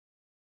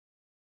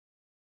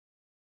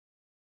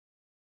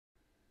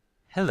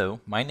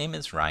Hello, my name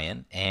is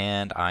Ryan,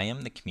 and I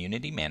am the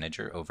Community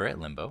Manager over at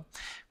Limbo.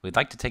 We'd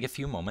like to take a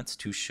few moments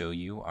to show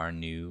you our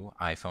new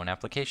iPhone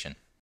application.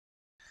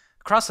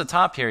 Across the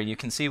top here, you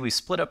can see we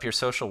split up your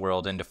social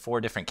world into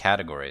 4 different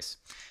categories.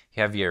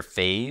 You have your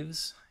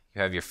faves,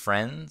 you have your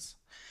friends,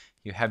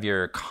 you have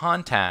your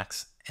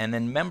contacts, and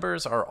then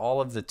members are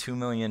all of the 2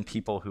 million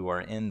people who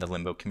are in the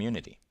Limbo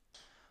community.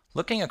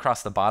 Looking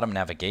across the bottom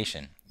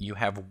navigation, you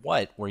have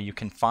what, where you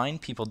can find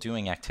people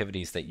doing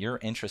activities that you're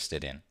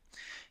interested in.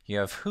 You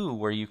have who,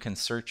 where you can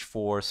search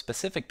for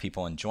specific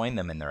people and join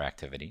them in their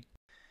activity.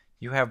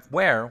 You have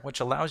where, which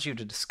allows you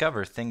to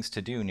discover things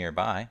to do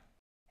nearby.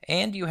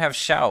 And you have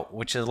shout,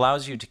 which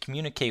allows you to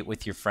communicate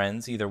with your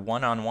friends either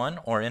one-on-one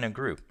or in a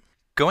group.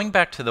 Going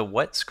back to the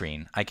what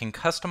screen, I can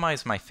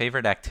customize my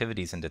favorite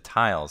activities into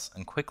tiles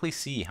and quickly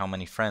see how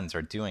many friends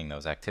are doing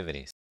those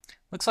activities.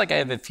 Looks like I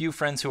have a few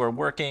friends who are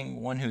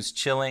working, one who's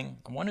chilling,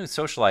 and one who's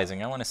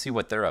socializing. I want to see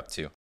what they're up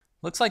to.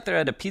 Looks like they're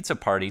at a pizza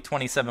party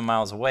 27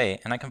 miles away,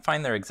 and I can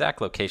find their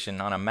exact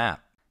location on a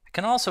map. I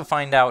can also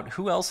find out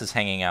who else is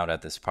hanging out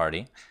at this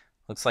party.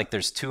 Looks like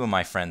there's 2 of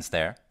my friends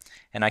there,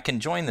 and I can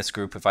join this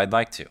group if I'd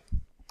like to.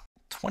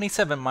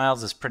 27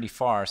 miles is pretty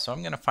far, so I'm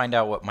going to find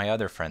out what my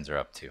other friends are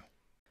up to.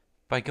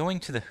 By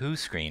going to the Who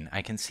screen,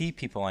 I can see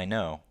people I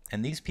know,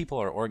 and these people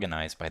are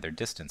organized by their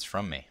distance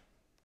from me.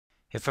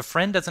 If a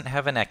friend doesn't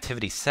have an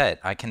activity set,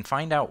 I can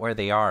find out where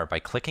they are by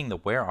clicking the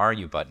Where Are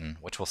You button,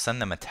 which will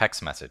send them a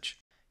text message.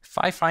 If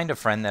I find a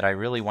friend that I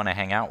really want to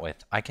hang out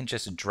with, I can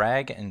just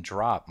drag and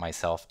drop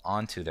myself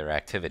onto their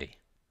activity.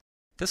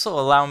 This will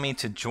allow me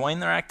to join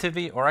their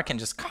activity, or I can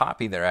just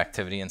copy their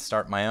activity and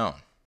start my own.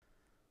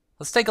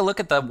 Let's take a look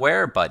at the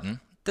Where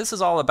button. This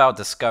is all about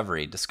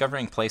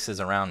discovering places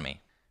around me.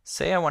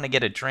 Say I want to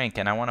get a drink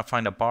and I want to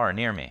find a bar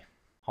near me.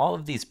 All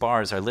of these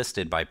bars are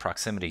listed by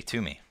proximity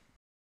to me.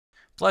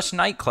 Blush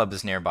Nightclub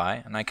is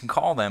nearby, and I can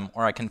call them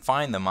or I can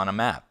find them on a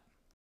map.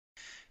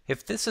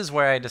 If this is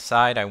where I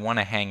decide I want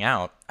to hang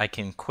out, I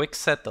can quick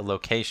set the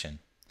location.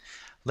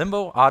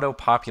 Limbo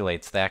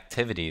auto-populates the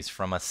activities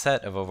from a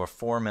set of over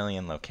 4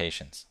 million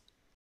locations.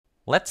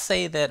 Let's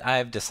say that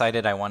I've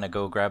decided I want to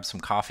go grab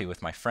some coffee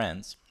with my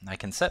friends. I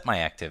can set my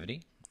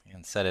activity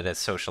and set it as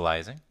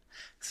socializing,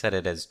 set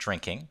it as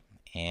drinking,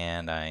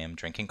 and I am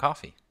drinking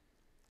coffee.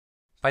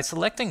 By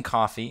selecting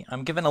coffee,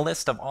 I'm given a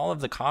list of all of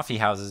the coffee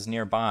houses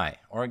nearby,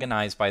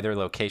 organized by their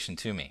location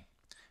to me.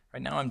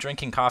 Right now I'm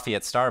drinking coffee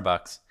at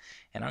Starbucks,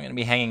 and I'm going to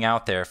be hanging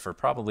out there for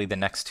probably the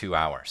next 2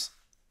 hours.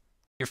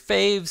 Your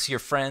faves, your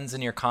friends,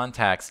 and your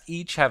contacts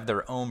each have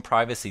their own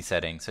privacy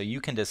settings, so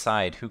you can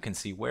decide who can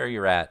see where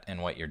you're at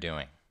and what you're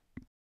doing.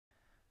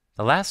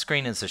 The last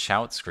screen is the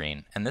shout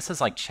screen, and this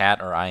is like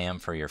chat or IM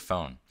for your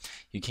phone.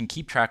 You can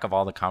keep track of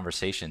all the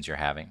conversations you're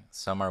having.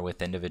 Some are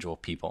with individual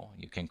people.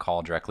 You can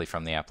call directly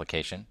from the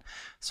application.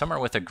 Some are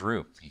with a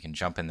group. You can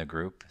jump in the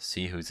group,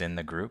 see who's in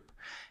the group,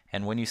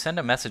 and when you send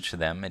a message to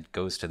them, it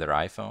goes to their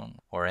iPhone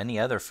or any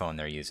other phone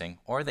they're using,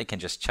 or they can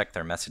just check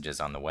their messages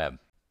on the web.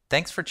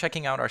 Thanks for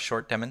checking out our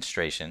short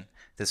demonstration.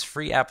 This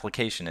free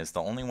application is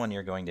the only one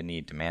you're going to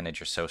need to manage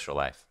your social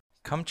life.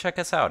 Come check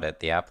us out at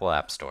the Apple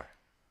App Store.